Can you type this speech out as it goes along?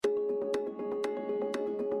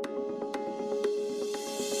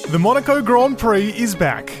The Monaco Grand Prix is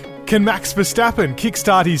back. Can Max Verstappen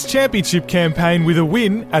kickstart his championship campaign with a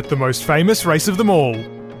win at the most famous race of them all?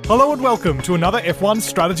 Hello and welcome to another F1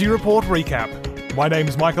 Strategy Report recap. My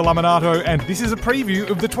name's Michael Laminato and this is a preview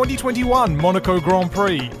of the 2021 Monaco Grand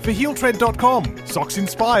Prix for heeltread.com. Socks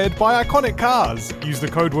inspired by iconic cars. Use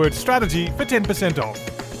the code word strategy for 10%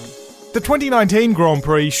 off. The 2019 Grand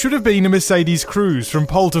Prix should have been a Mercedes cruise from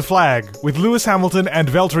pole to flag, with Lewis Hamilton and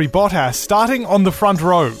Valtteri Bottas starting on the front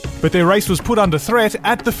row, but their race was put under threat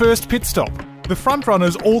at the first pit stop. The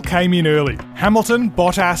frontrunners all came in early, Hamilton,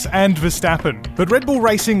 Bottas and Verstappen, but Red Bull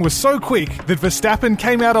Racing was so quick that Verstappen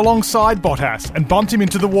came out alongside Bottas and bumped him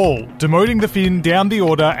into the wall, demoting the Finn down the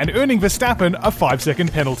order and earning Verstappen a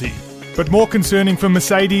 5-second penalty. But more concerning for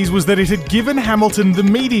Mercedes was that it had given Hamilton the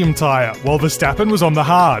medium tyre, while Verstappen was on the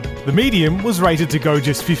hard. The medium was rated to go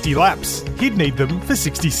just 50 laps. He'd need them for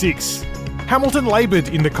 66. Hamilton laboured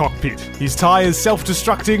in the cockpit, his tyres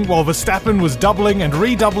self-destructing while Verstappen was doubling and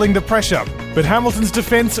redoubling the pressure. But Hamilton's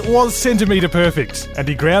defence was centimetre perfect, and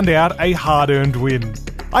he ground out a hard-earned win.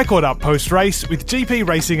 I caught up post-race with GP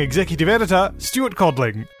Racing Executive Editor Stuart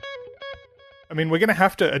Codling. I mean, we're going to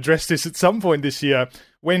have to address this at some point this year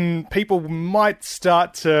when people might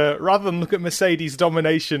start to, rather than look at Mercedes'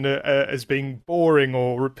 domination as being boring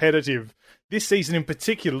or repetitive, this season in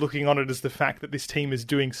particular, looking on it as the fact that this team is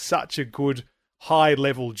doing such a good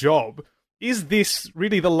high-level job. Is this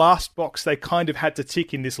really the last box they kind of had to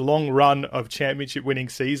tick in this long run of championship-winning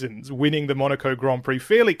seasons, winning the Monaco Grand Prix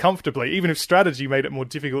fairly comfortably, even if strategy made it more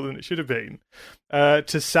difficult than it should have been,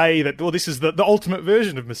 to say that, well, this is the ultimate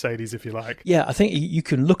version of Mercedes, if you like? Yeah, I think you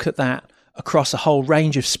can look at that across a whole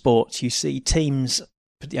range of sports. You see teams,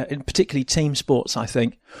 particularly team sports, I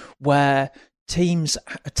think, where teams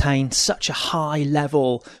attain such a high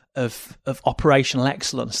level of operational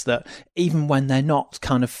excellence that even when they're not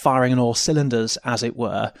kind of firing on all cylinders, as it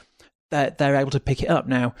were, they're able to pick it up.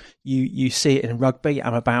 Now, you see it in rugby.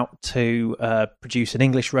 I'm about to produce an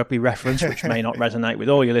English rugby reference, which may not resonate with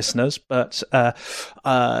all your listeners, but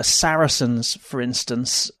Saracens, for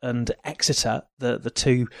instance, and Exeter, the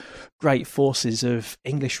two great forces of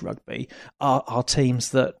English rugby, are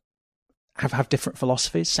teams that have different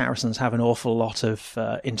philosophies. Saracens have an awful lot of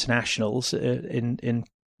internationals in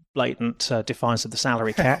blatant defiance of the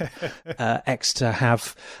salary cap. Exeter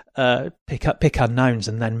have pick unknowns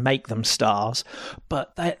and then make them stars.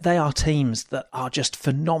 But they are teams that are just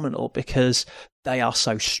phenomenal because they are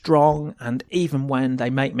so strong, and even when they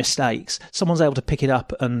make mistakes, someone's able to pick it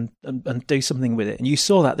up and do something with it. And you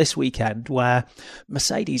saw that this weekend where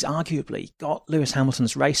Mercedes arguably got Lewis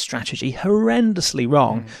Hamilton's race strategy horrendously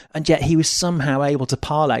wrong, and yet he was somehow able to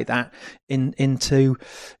parlay that into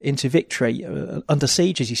victory under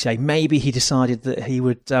siege, as you say. Maybe he decided that he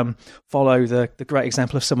would follow the great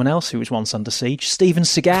example of someone else who was once under siege, Steven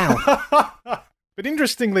Seagal. But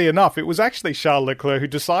interestingly enough, it was actually Charles Leclerc who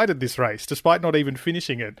decided this race, despite not even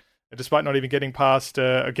finishing it, despite not even getting past,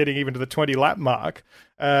 getting even to the 20-lap mark.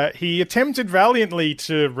 He attempted valiantly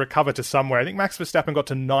to recover to somewhere. I think Max Verstappen got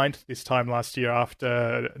to 9th this time last year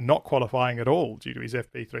after not qualifying at all due to his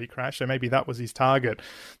FP3 crash, so maybe that was his target.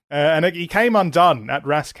 And he came undone at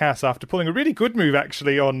Rascasse after pulling a really good move,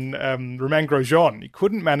 actually, on Romain Grosjean. He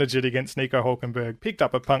couldn't manage it against Nico Hülkenberg, picked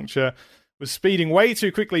up a puncture, was speeding way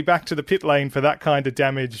too quickly back to the pit lane for that kind of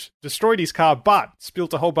damage, destroyed his car, but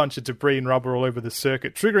spilt a whole bunch of debris and rubber all over the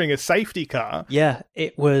circuit, triggering a safety car. Yeah,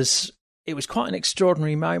 it was quite an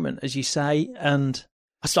extraordinary moment, as you say, and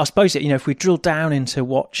I suppose, if we drill down into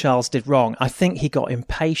what Charles did wrong, I think he got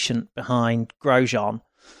impatient behind Grosjean,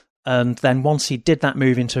 and then once he did that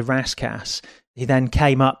move into Rascasse, he then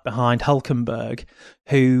came up behind Hülkenberg,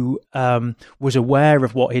 who was aware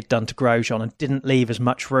of what he'd done to Grosjean and didn't leave as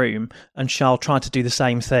much room. And Charles tried to do the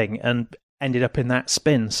same thing and ended up in that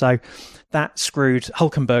spin. So that screwed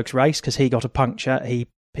Hülkenberg's race because he got a puncture. He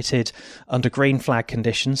pitted under green flag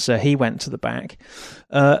conditions, so he went to the back.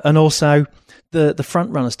 And also, the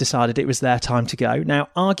front runners decided it was their time to go. Now,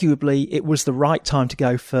 arguably, it was the right time to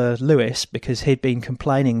go for Lewis because he'd been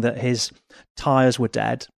complaining that his tyres were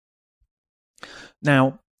dead.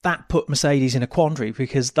 Now, that put Mercedes in a quandary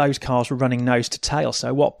because those cars were running nose to tail.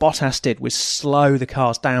 So what Bottas did was slow the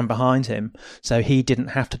cars down behind him so he didn't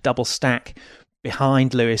have to double stack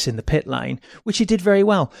behind Lewis in the pit lane, which he did very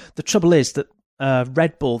well. The trouble is that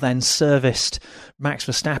Red Bull then serviced Max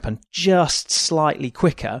Verstappen just slightly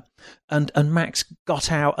quicker, and Max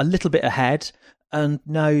got out a little bit ahead and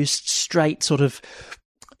nosed straight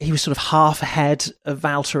he was sort of half ahead of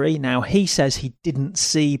Valtteri. Now, he says he didn't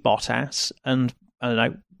see Bottas, and I don't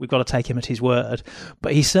know, we've got to take him at his word.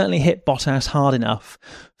 But he certainly hit Bottas hard enough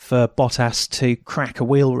for Bottas to crack a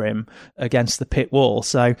wheel rim against the pit wall.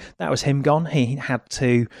 So that was him gone. He had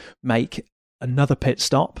to make another pit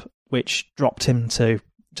stop, which dropped him to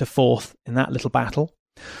fourth in that little battle.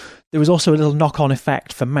 There was also a little knock-on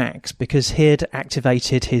effect for Max because he'd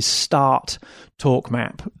activated his start torque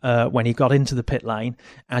map when he got into the pit lane,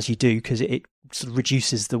 as you do, because it sort of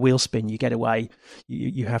reduces the wheel spin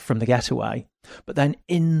you have from the getaway. But then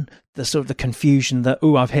in the sort of the confusion that,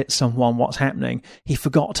 I've hit someone, what's happening? He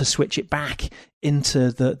forgot to switch it back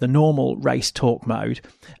into the normal race torque mode.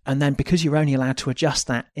 And then because you're only allowed to adjust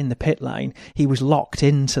that in the pit lane, he was locked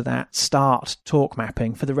into that start torque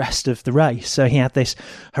mapping for the rest of the race. So he had this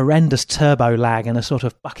horrendous turbo lag and a sort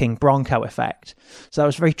of bucking bronco effect. So that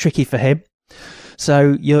was very tricky for him.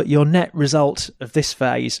 So your net result of this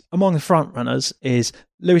phase among the front runners is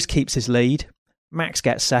Lewis keeps his lead, Max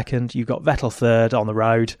gets second, you've got Vettel third on the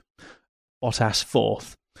road, Bottas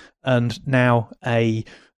fourth, and now a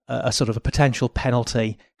sort of a potential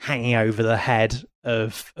penalty hanging over the head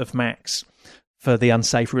of Max for the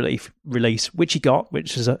unsafe release, which he got,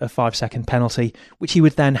 which is a 5-second penalty, which he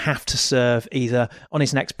would then have to serve either on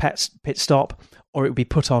his next pit stop or it would be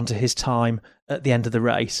put onto his time at the end of the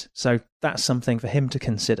race. So that's something for him to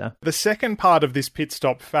consider. The second part of this pit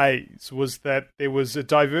stop phase was that there was a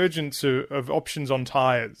divergence of options on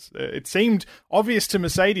tyres. It seemed obvious to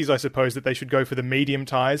Mercedes, I suppose, that they should go for the medium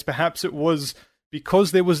tyres. Perhaps it was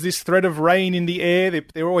because there was this threat of rain in the air.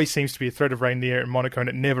 There always seems to be a threat of rain in the air in Monaco and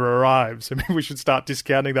it never arrives. So maybe we should start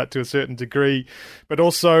discounting that to a certain degree. But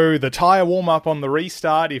also the tyre warm-up on the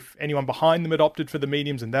restart, if anyone behind them had opted for the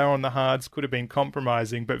mediums and they were on the hards, could have been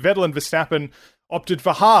compromising. But Vettel and Verstappen opted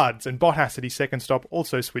for hards, and Bottas at his second stop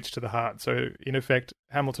also switched to the hard. So in effect,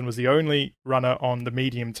 Hamilton was the only runner on the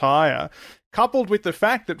medium tyre, coupled with the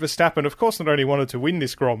fact that Verstappen, of course, not only wanted to win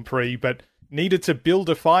this Grand Prix, but needed to build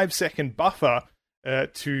a 5-second buffer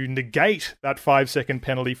to negate that 5-second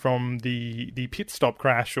penalty from the pit stop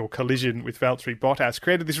crash or collision with Valtteri Bottas,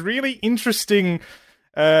 created this really interesting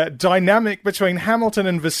dynamic between Hamilton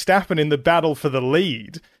and Verstappen in the battle for the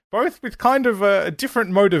lead, both with kind of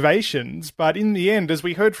different motivations. But in the end, as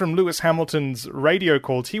we heard from Lewis Hamilton's radio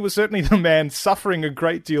calls, he was certainly the man suffering a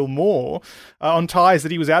great deal more on tyres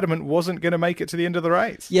that he was adamant wasn't going to make it to the end of the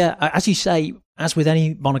race. Yeah, as you say, as with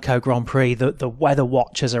any Monaco Grand Prix, the weather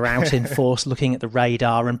watchers are out in force looking at the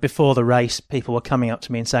radar. And before the race, people were coming up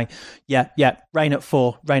to me and saying, yeah, rain at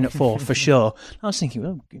 4 for sure. I was thinking,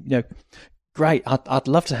 well, great. I'd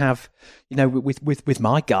love to have, with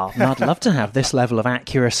my garden, I'd love to have this level of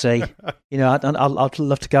accuracy. I'd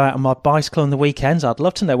love to go out on my bicycle on the weekends. I'd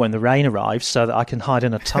love to know when the rain arrives so that I can hide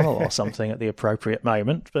in a tunnel or something at the appropriate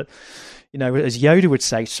moment. But, as Yoda would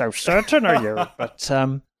say, so certain are you? But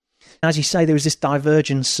as you say, there was this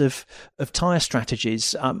divergence of tyre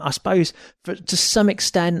strategies. I suppose, to some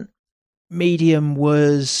extent, medium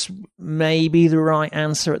was maybe the right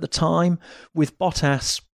answer at the time. With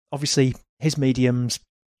Bottas, obviously, his mediums,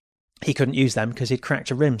 he couldn't use them because he'd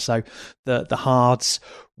cracked a rim. So the hards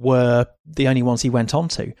were the only ones he went on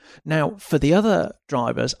to. Now, for the other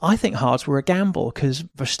drivers, I think hards were a gamble because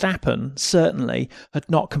Verstappen certainly had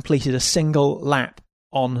not completed a single lap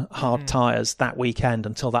on hard tyres that weekend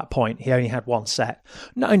until that point. He only had one set.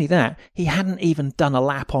 Not only that, he hadn't even done a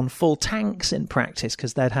lap on full tanks in practice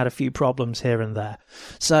because they'd had a few problems here and there.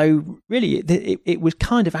 So really, it was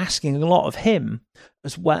kind of asking a lot of him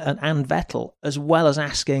as well, and Vettel, as well as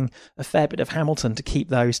asking a fair bit of Hamilton to keep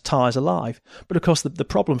those tyres alive. But of course, the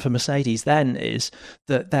problem for Mercedes then is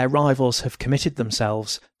that their rivals have committed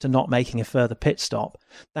themselves to not making a further pit stop.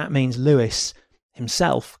 That means Lewis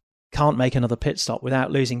himself can't make another pit stop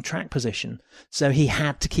without losing track position. So he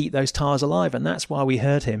had to keep those tyres alive, and that's why we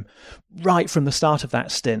heard him right from the start of that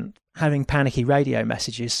stint having panicky radio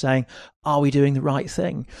messages saying, are we doing the right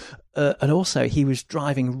thing? And also he was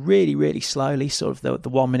driving really, really slowly, sort of the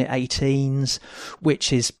 1 minute 18s,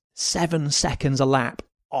 which is 7 seconds a lap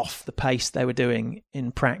off the pace they were doing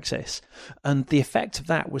in practice. And the effect of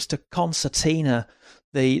that was to concertina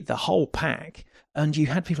the whole pack. And you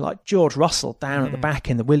had people like George Russell down at the back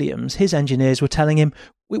in the Williams. His engineers were telling him,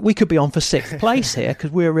 we could be on for 6th place here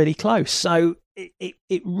because we're really close. So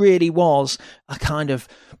it really was a kind of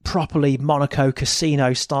properly Monaco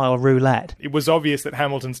casino-style roulette. It was obvious that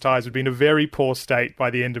Hamilton's tyres would be in a very poor state by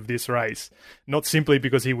the end of this race, not simply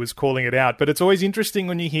because he was calling it out, but it's always interesting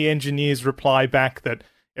when you hear engineers reply back that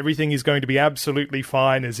everything is going to be absolutely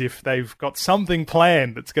fine, as if they've got something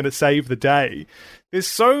planned that's going to save the day. There's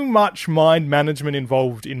so much mind management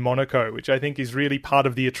involved in Monaco, which I think is really part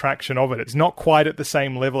of the attraction of it. It's not quite at the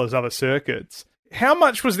same level as other circuits. How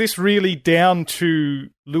much was this really down to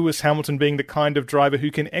Lewis Hamilton being the kind of driver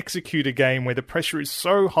who can execute a game where the pressure is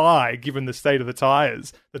so high, given the state of the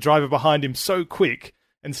tyres, the driver behind him so quick,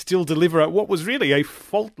 and still deliver at what was really a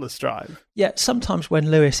faultless drive? Yeah, sometimes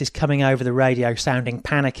when Lewis is coming over the radio sounding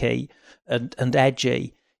panicky and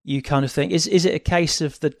edgy, you kind of think, is it a case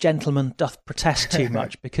of the gentleman doth protest too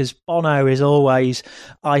much? Because Bono is always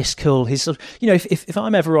ice cool. He's sort of, if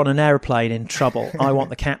I'm ever on an aeroplane in trouble, I want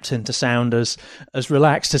the captain to sound as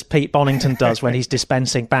relaxed as Pete Bonington does when he's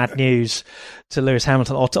dispensing bad news to Lewis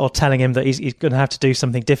Hamilton or telling him that he's going to have to do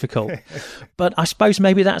something difficult. But I suppose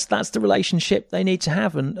maybe that's the relationship they need to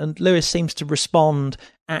have. And Lewis seems to respond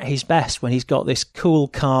at his best when he's got this cool,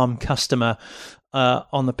 calm customer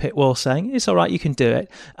on the pit wall saying, it's all right, you can do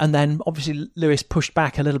it. And then obviously Lewis pushed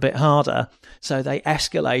back a little bit harder. So they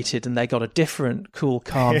escalated and they got a different, cool,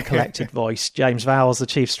 calm, collected voice, James Vowles, the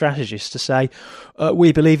chief strategist, to say,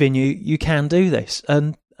 we believe in you, you can do this.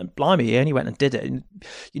 And blimey, he only went and did it. And,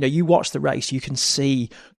 you watch the race, you can see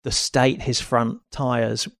the state his front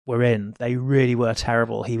tyres were in. They really were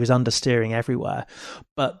terrible. He was understeering everywhere.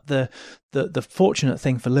 But the fortunate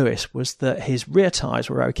thing for Lewis was that his rear tyres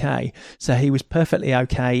were okay. So he was perfectly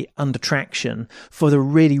okay under traction for the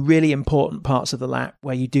really, really important parts of the lap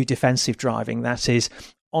where you do defensive driving. That is,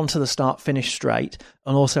 onto the start-finish straight,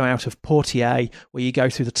 and also out of Portier, where you go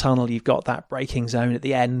through the tunnel, you've got that braking zone at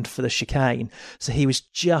the end for the chicane. So he was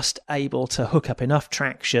just able to hook up enough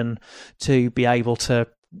traction to be able to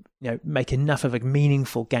make enough of a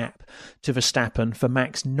meaningful gap to Verstappen for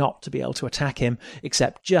Max not to be able to attack him,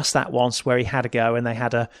 except just that once where he had a go and they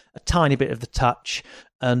had a tiny bit of the touch.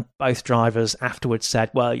 And both drivers afterwards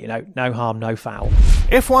said, well, no harm, no foul.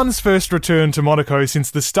 F1's first return to Monaco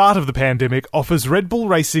since the start of the pandemic offers Red Bull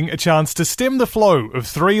Racing a chance to stem the flow of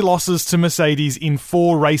 3 losses to Mercedes in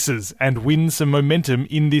 4 races and win some momentum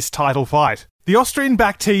in this title fight. The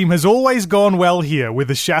Austrian-backed team has always gone well here,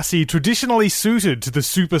 with a chassis traditionally suited to the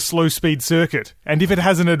super slow-speed circuit. And if it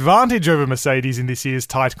has an advantage over Mercedes in this year's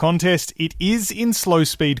tight contest, it is in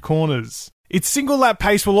slow-speed corners. Its single-lap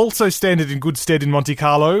pace will also stand it in good stead in Monte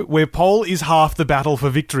Carlo, where pole is half the battle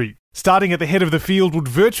for victory. Starting at the head of the field would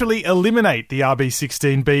virtually eliminate the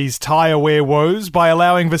RB16B's tyre wear woes by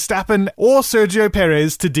allowing Verstappen or Sergio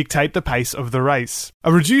Perez to dictate the pace of the race.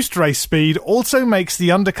 A reduced race speed also makes the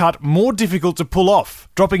undercut more difficult to pull off.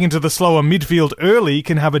 Dropping into the slower midfield early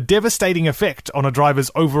can have a devastating effect on a driver's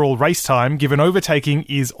overall race time, given overtaking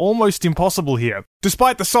is almost impossible here.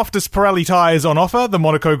 Despite the softest Pirelli tyres on offer, the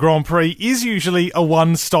Monaco Grand Prix is usually a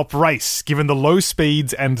one-stop race, given the low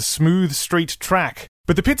speeds and smooth street track.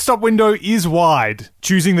 But the pit stop window is wide.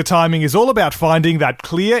 Choosing the timing is all about finding that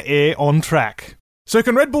clear air on track. So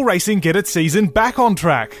can Red Bull Racing get its season back on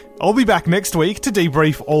track? I'll be back next week to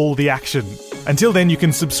debrief all the action. Until then, you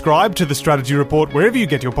can subscribe to the Strategy Report wherever you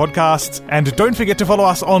get your podcasts, and don't forget to follow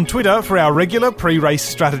us on Twitter for our regular pre-race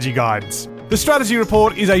strategy guides. The Strategy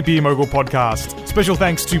Report is a Beer Mogul podcast. Special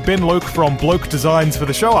thanks to Ben Loke from Bloke Designs for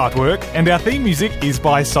the show artwork, and our theme music is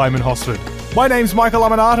by Simon Hosford. My name's Michael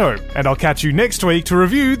Laminato, and I'll catch you next week to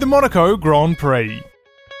review the Monaco Grand Prix.